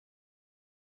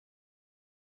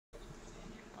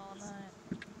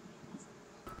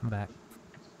I'm back.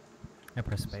 I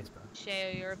press spacebar.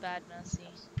 Sheo, you're a bad Mercy.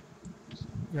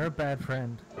 You're a bad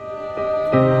friend.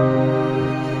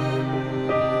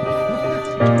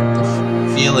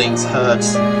 Feelings hurt.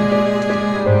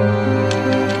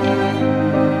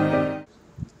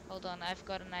 Hold on, I've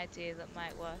got an idea that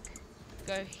might work.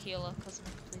 Go healer,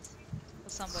 Cosmic, please. Or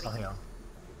somebody. Oh, yeah.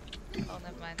 Oh,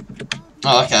 never mind.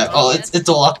 Oh, okay. Well, it's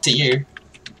all up to you.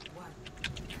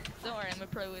 Don't worry, I'm a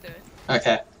pro widow.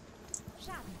 Okay.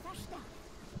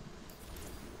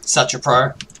 Such a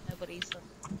pro. Nobody's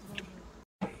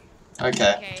up.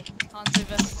 Okay. Okay, Hanzo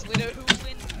versus Widow. Who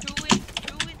win? Who win?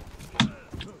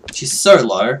 Who win? She's so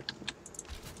low.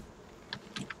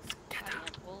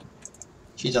 Well,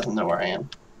 She doesn't know where I am.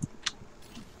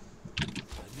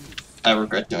 I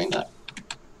regret doing that.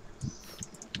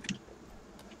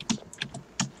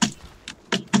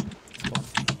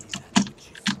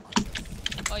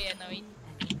 oh yeah, no, he...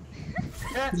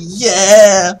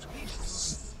 Yeah!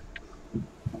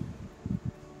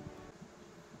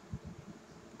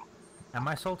 Am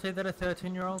I salty that a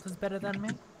 13-year-old is better than me?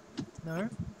 No.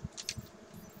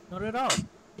 Not at all.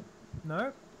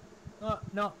 No. No.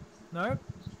 No. Not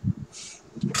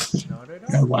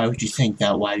at all. Why would you think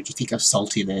that? Why would you think I'm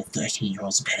salty that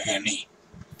 13-year-olds are better than me?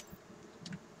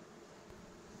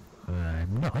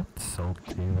 I'm not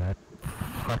salty that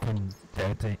fucking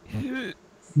 13.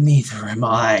 Neither am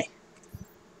I.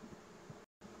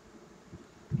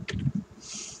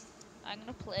 I'm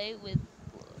gonna play with...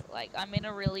 Like, I'm in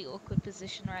a really awkward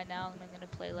position right now, and I'm gonna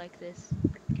play like this.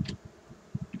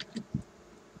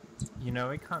 You know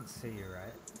we can't see you,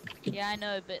 right? Yeah, I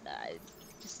know, but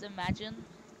just imagine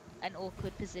an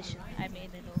awkward position. I'm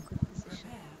in an awkward position.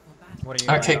 What are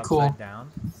you, Okay, like, cool. upside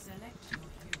down?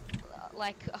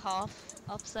 Like half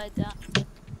upside down.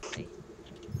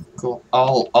 Cool.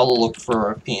 I'll look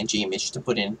for a PNG image to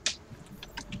put in.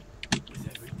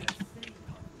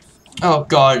 Oh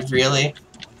god, really?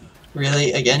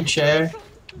 Really? Again, share?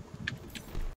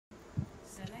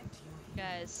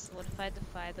 Guys, what if I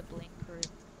defy the Bling crew?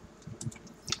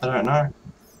 I don't know.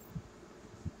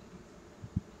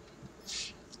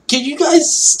 Can you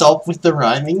guys stop with the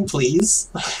rhyming, please?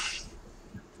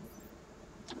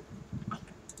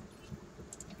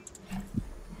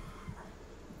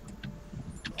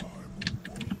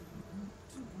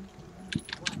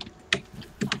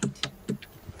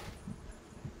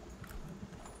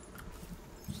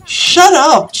 Shut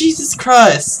up! Jesus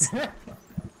Christ! I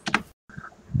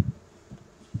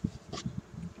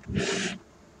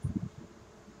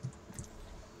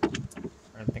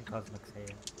don't think Cosmic's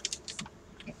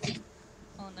here.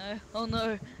 Oh no, oh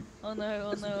no, oh no,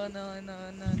 oh no, oh no, oh no,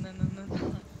 oh no, no, no,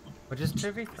 no. We're just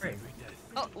 2v3.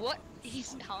 Oh, what?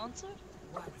 He's answered?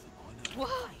 What?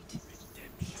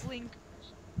 Bling.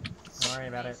 Don't worry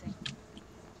about it. Amazing.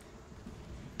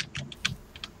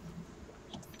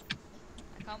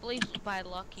 I can't believe by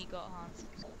luck he got Hans.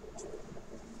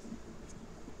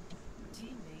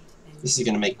 This is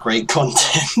gonna make great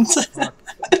content.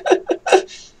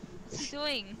 What's he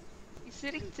doing? He's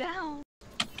sitting down.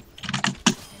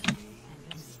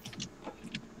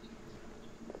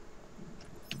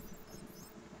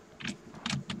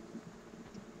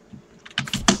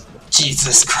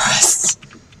 Jesus Christ.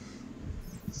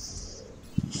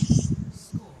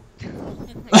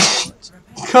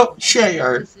 Go,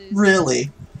 Shayo,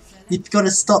 really? You've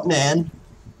gotta stop, man.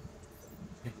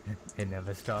 It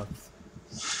never stops.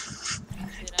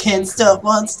 Can't stop,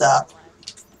 won't stop.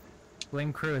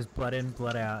 Bling crew is blood in,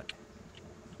 blood out.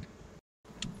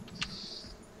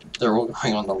 They're all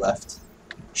going on the left.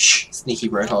 Shh, sneaky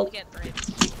roadhog. Get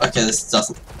braids. Okay, this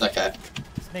doesn't. Okay.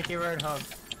 Sneaky roadhog.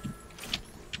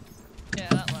 Yeah,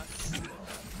 that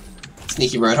works.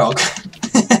 Sneaky roadhog.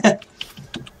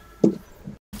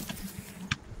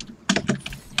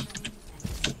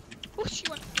 Oh, she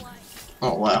went flying.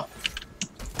 Oh wow.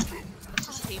 Let's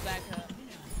just teabag her.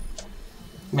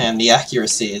 Man, the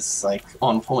accuracy is like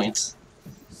on point.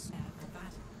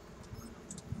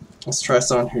 Let's try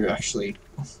someone who actually.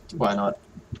 Why not?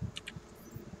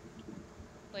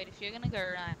 Wait, if you're gonna go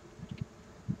right,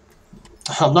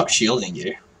 I'm not shielding you.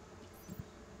 you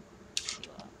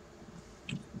are.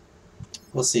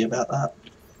 We'll see about that.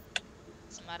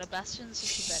 Doesn't matter, Bastion's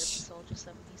just a better soldier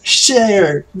 70s.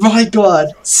 Share! My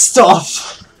god! Stop!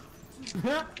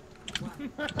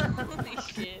 Holy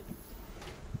shit.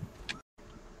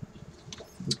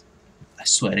 I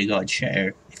swear to God,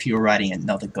 Shayo, if you're writing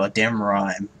another goddamn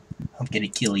rhyme, I'm gonna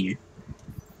kill you.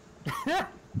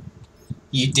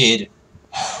 You did.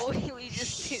 Oh, we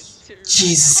just did two.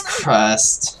 Jesus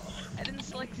Christ. I didn't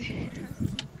select it.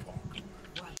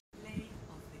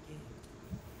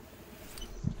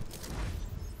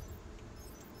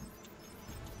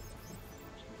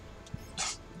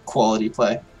 quality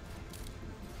play.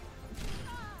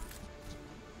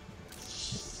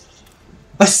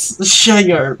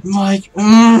 Shayo, Mike.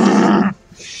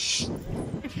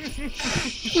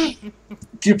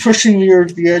 You're pushing me over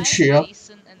the edge I'm here.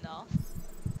 decent enough.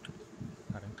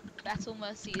 Pardon? Battle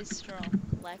Mercy is strong,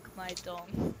 like my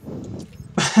dong.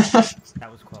 That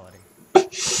was quality.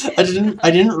 I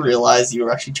didn't realize you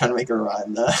were actually trying to make a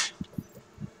rhyme there.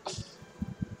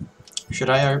 Should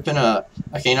I open a...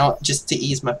 Okay, you know what? Just to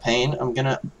ease my pain, I'm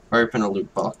gonna open a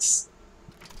loot box.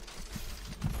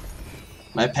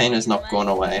 My pain is not going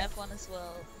away. I have one as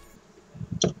well.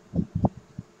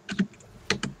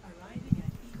 Arriving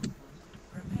at Eagle Point,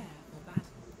 prepare for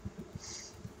battle.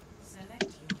 Select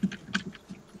your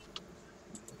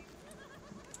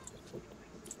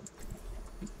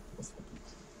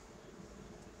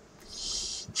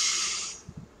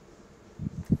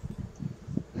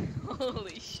hero.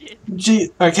 Holy shit.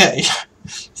 Gee, okay.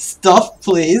 Stop,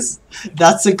 please.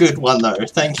 That's a good one, though.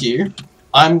 Thank you.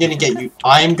 I'm gonna get you...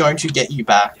 I am going to get you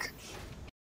back.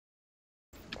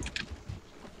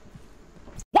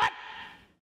 What?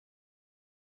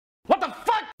 What the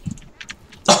fuck?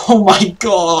 Oh my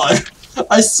god!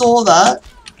 I saw that!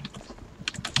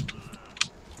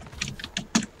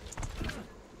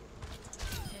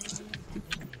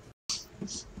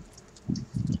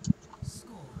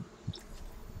 Score.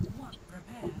 1.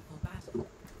 Prepare for battle.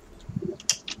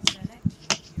 Select your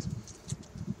hero.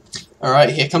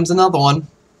 Alright, here comes another one.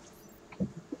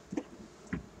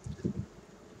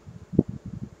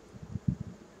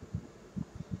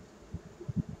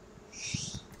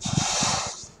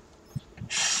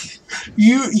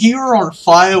 You are on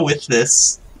fire with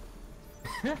this.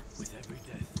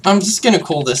 I'm just gonna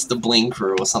call this the Bling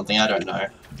crew or something, I don't know.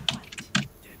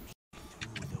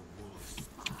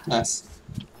 Nice.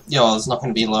 Yo, it's not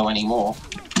gonna be low anymore.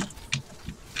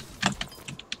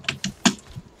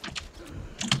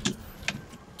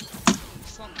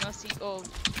 Swamp Mercy. Oh,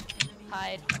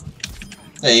 hide.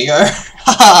 There you go.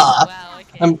 Haha! Wow,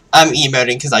 okay. I'm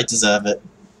emoting because I deserve it.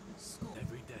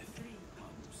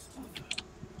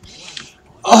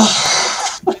 Oh.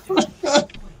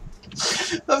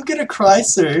 I'm gonna cry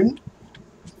soon.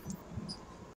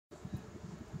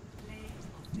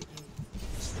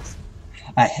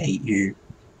 I hate you.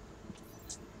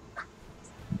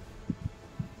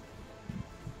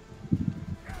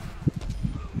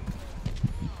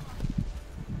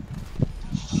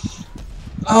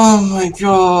 Oh my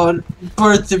god.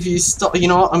 Both of you stop. You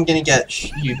know what? I'm gonna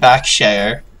get you back,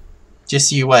 Cher.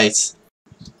 Just you wait. Just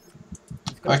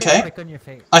gotta Okay. click on your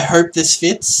face. I hope this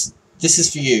fits. This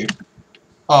is for you.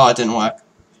 Oh, it didn't work.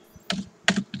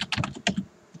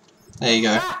 There you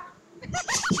go.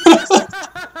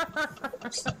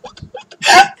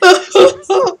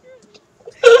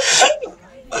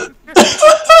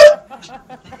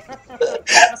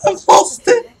 I've lost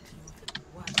it.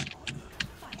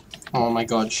 Oh my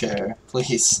god, Cher.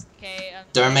 Please. Okay,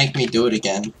 Don't make me do it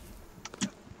again.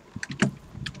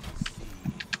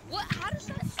 What? How does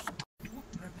that?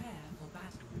 Prepare for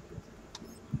battle.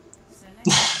 Select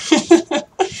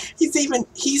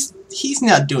he's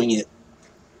now doing it.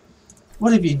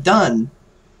 What have you done?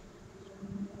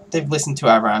 They've listened to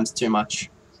our rhymes too much.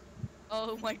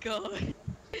 Oh my god.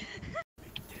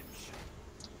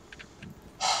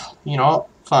 You know what?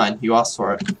 Fine, you asked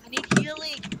for it. I need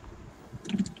healing.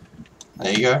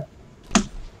 There you go.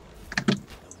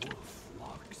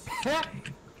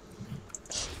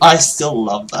 I still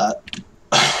love that.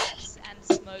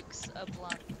 And smokes a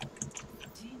blunt.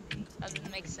 That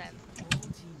doesn't make sense.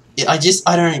 I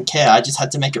don't care. I just had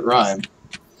to make it rhyme.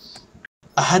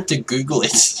 I had to Google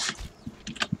it.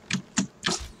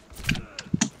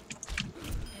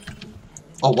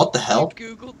 Oh, what the hell?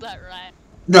 You googled that right.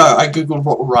 No, I googled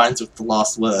what rhymes with the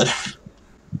last word.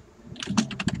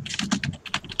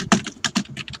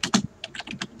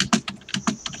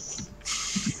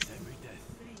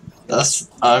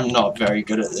 I'm not very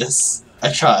good at this.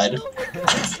 I tried.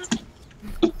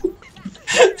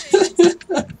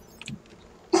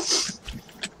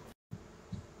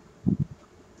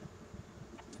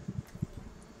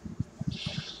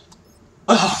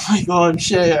 Oh my god,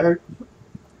 Cher.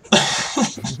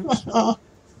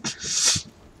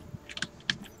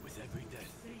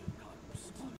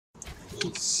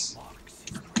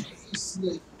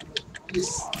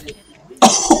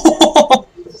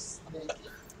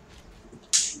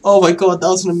 Oh my god, that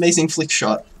was an amazing flick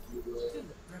shot.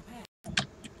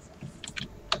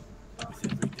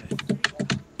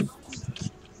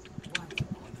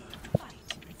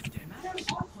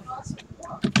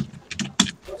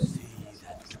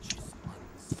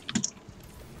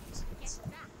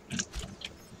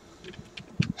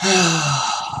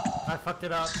 fucked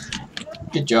it up.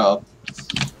 Good job.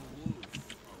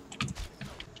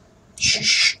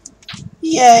 Shh.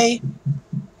 Yay!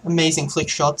 Amazing flick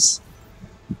shots.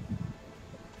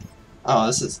 Oh,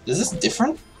 is this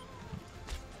different?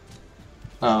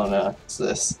 Oh no, it's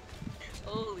this.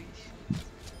 Holy shit.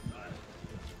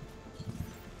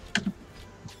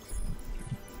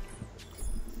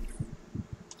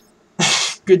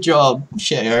 Good job,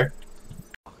 Sheo.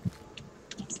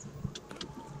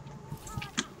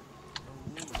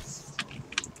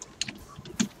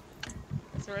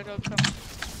 That's a red dog coming.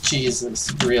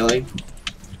 Jesus, really?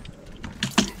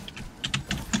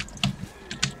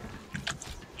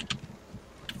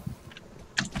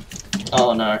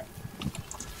 Oh no.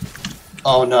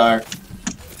 Oh no.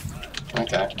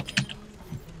 Okay.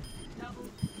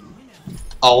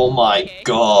 Oh my Okay.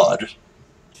 god.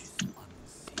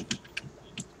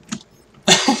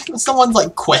 Someone's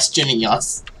like questioning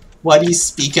us. Why do you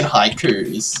speak in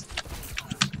haikus?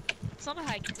 It's not a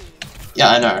haiku. Yeah,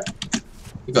 I know.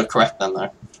 You gotta correct them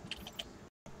though.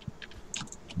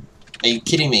 Are you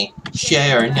kidding me?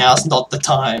 Share, now's not the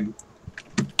time.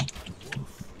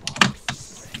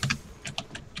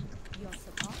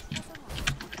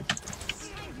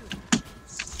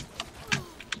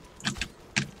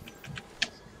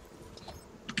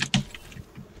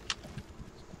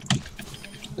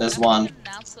 There's one.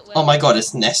 Oh my god,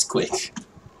 it's Nesquik.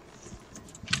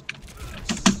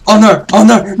 Oh no! Oh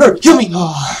no! No! Kill me!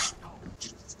 Oh.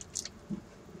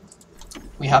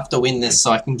 We have to win this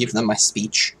so I can give them my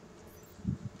speech.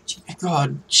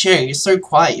 God, Cherry, you're so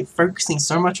quiet. You're focusing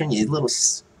so much on your little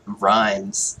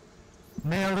rhymes.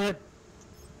 Nailed it.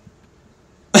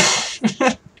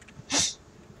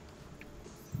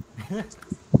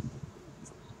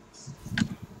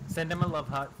 Send him a love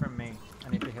heart from me. I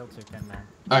need to heal Toucan Man.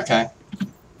 Okay.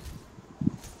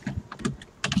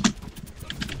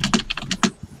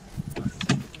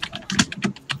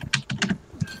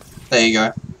 There you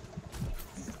go.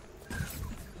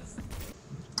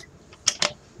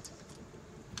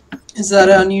 Is that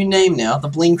our new name now? The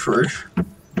Bling Crew?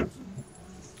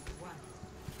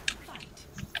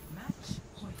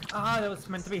 Ah, that was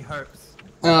meant to be hopes.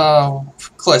 Oh,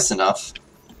 close enough.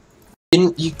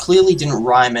 You clearly didn't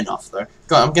rhyme enough, though.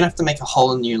 God, I'm gonna have to make a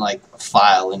whole new, like,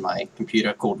 file in my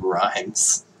computer called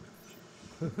rhymes.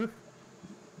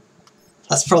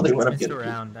 That's probably what I'm Missed gonna do.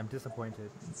 around. I'm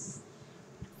disappointed.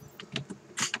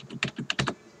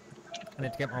 I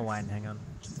need to get more wine. Hang on.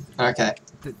 Okay.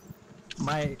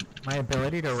 My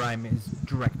ability to rhyme is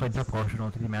directly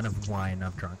proportional to the amount of wine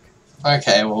I've drunk.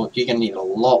 Okay, well, you're gonna need a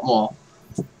lot more.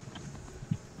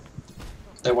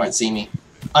 They won't see me.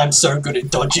 I'm so good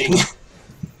at dodging.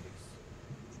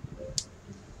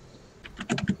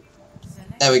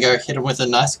 There we go, hit him with a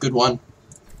nice good one.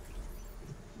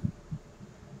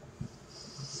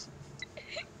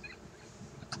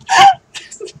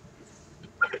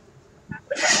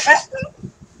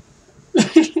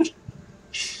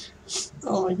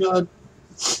 Oh my god.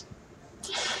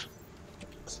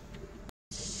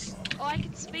 Oh, I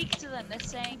can speak to them. They're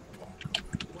saying,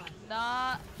 nani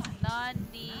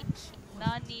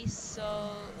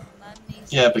so.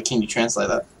 Yeah, but can you translate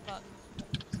that? Fuck.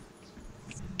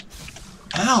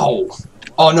 Ow!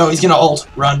 Oh no, he's gonna ult.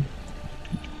 Run.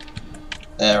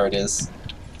 There it is.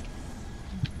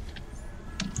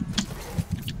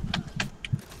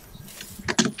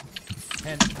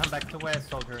 And come back to where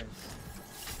Soldier is.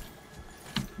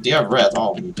 Do you have red?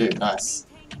 Oh, you do. Nice.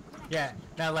 Yeah,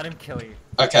 now let him kill you.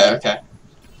 Okay, okay.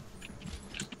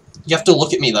 You have to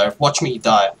look at me though. Watch me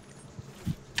die.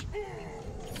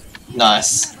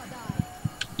 Nice.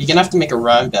 You're gonna have to make a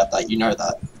rhyme about that, you know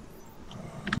that.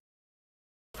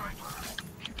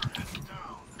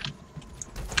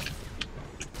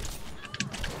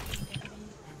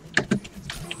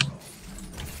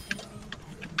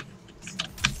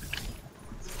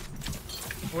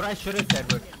 What I should have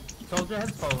said was, Soldier has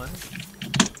fallen.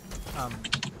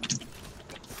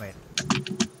 Wait.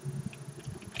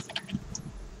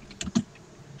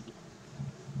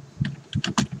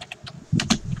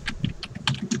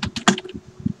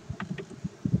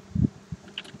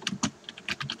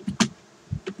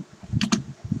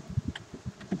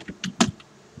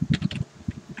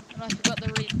 Oh, I forgot the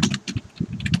read.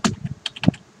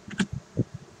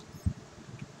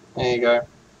 There you go.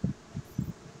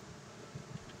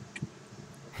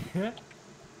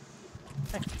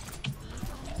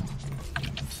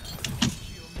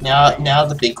 Now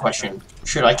the big question.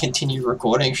 Should I continue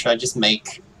recording? Should I just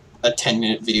make a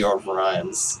 10-minute video of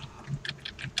rhymes?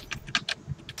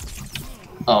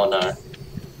 Oh no.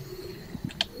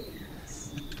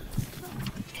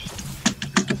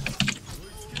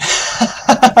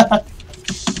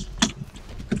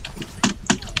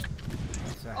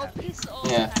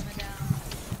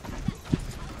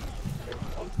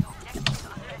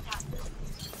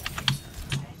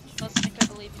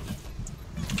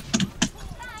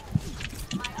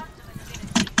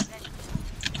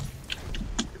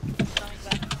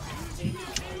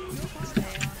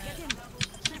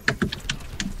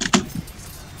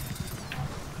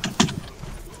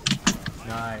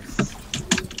 Nice.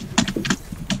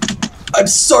 I'm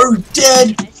so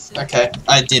dead! Nice. Okay,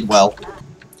 I did well.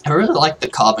 I really like the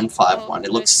carbon fiber Oh, one, it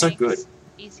no looks so good. thanks.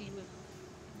 Easy with.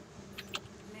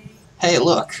 Hey,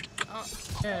 look. Oh,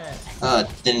 Yeah.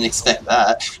 Didn't expect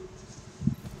that.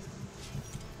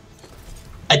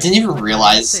 I didn't even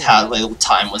realize how little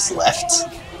time was left.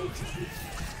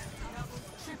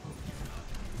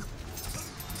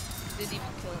 didn't even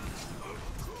kill him.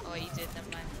 Oh, you did, never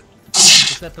mind.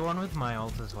 Is that the one with my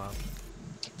ult as well?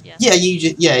 Yes.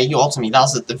 Yeah, you ulted me, that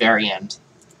was at the very end.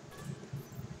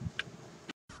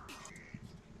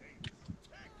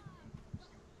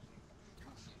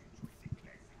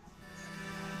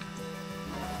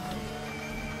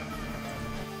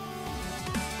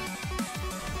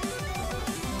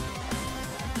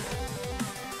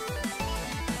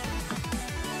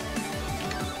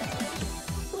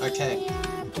 Okay,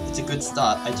 it's a good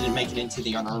start. I didn't make it into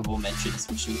the honorable mentions,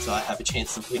 which means I have a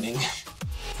chance of winning.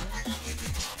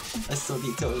 I still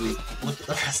need to look at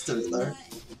the rest of it though.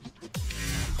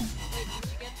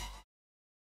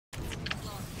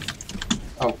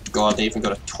 Oh god, they even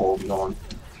got a Torbjorn.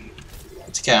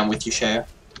 It's okay, I'm with you, Cher.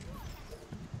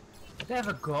 They have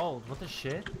a gold. What the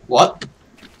shit? What?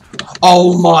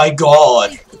 Oh my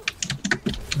god!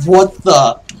 What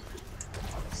the?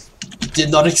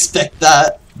 Did not expect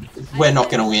that. We're not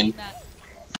gonna win.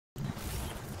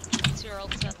 It's your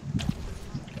ult set.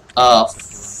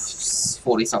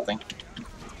 40 something.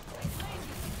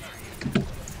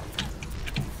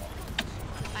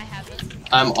 I have it.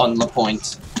 I'm on the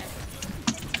point.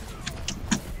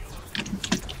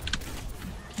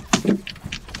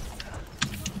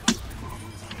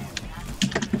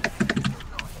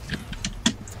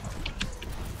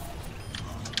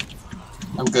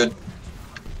 I'm good.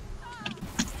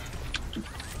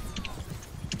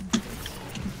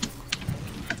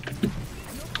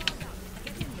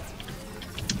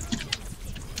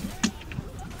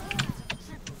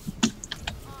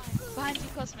 Behind you,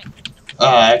 Cosmic.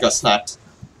 I got sniped.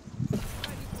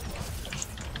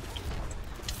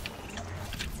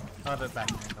 Oh, they're back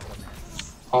in a couple of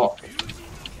minutes. Oh.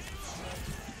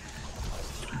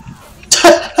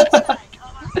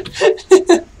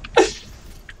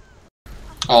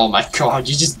 Oh my god,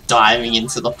 you're just diving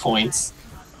into the points.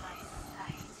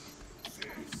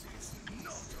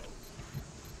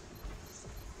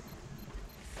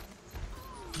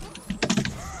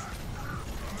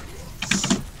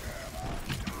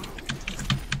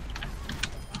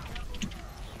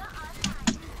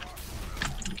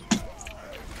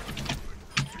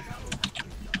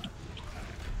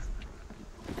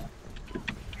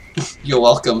 You're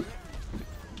welcome.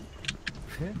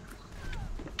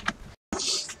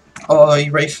 Oh, are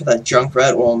you ready for that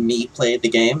Junkrat or me play the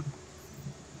game?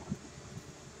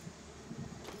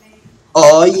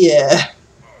 Oh yeah!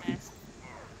 Nice.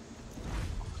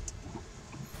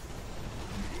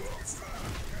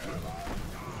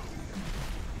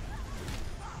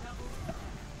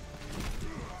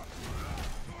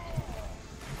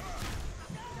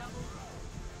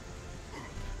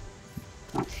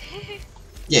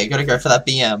 Yeah, you gotta go for that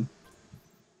BM.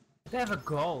 They have a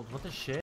gold. What the shit?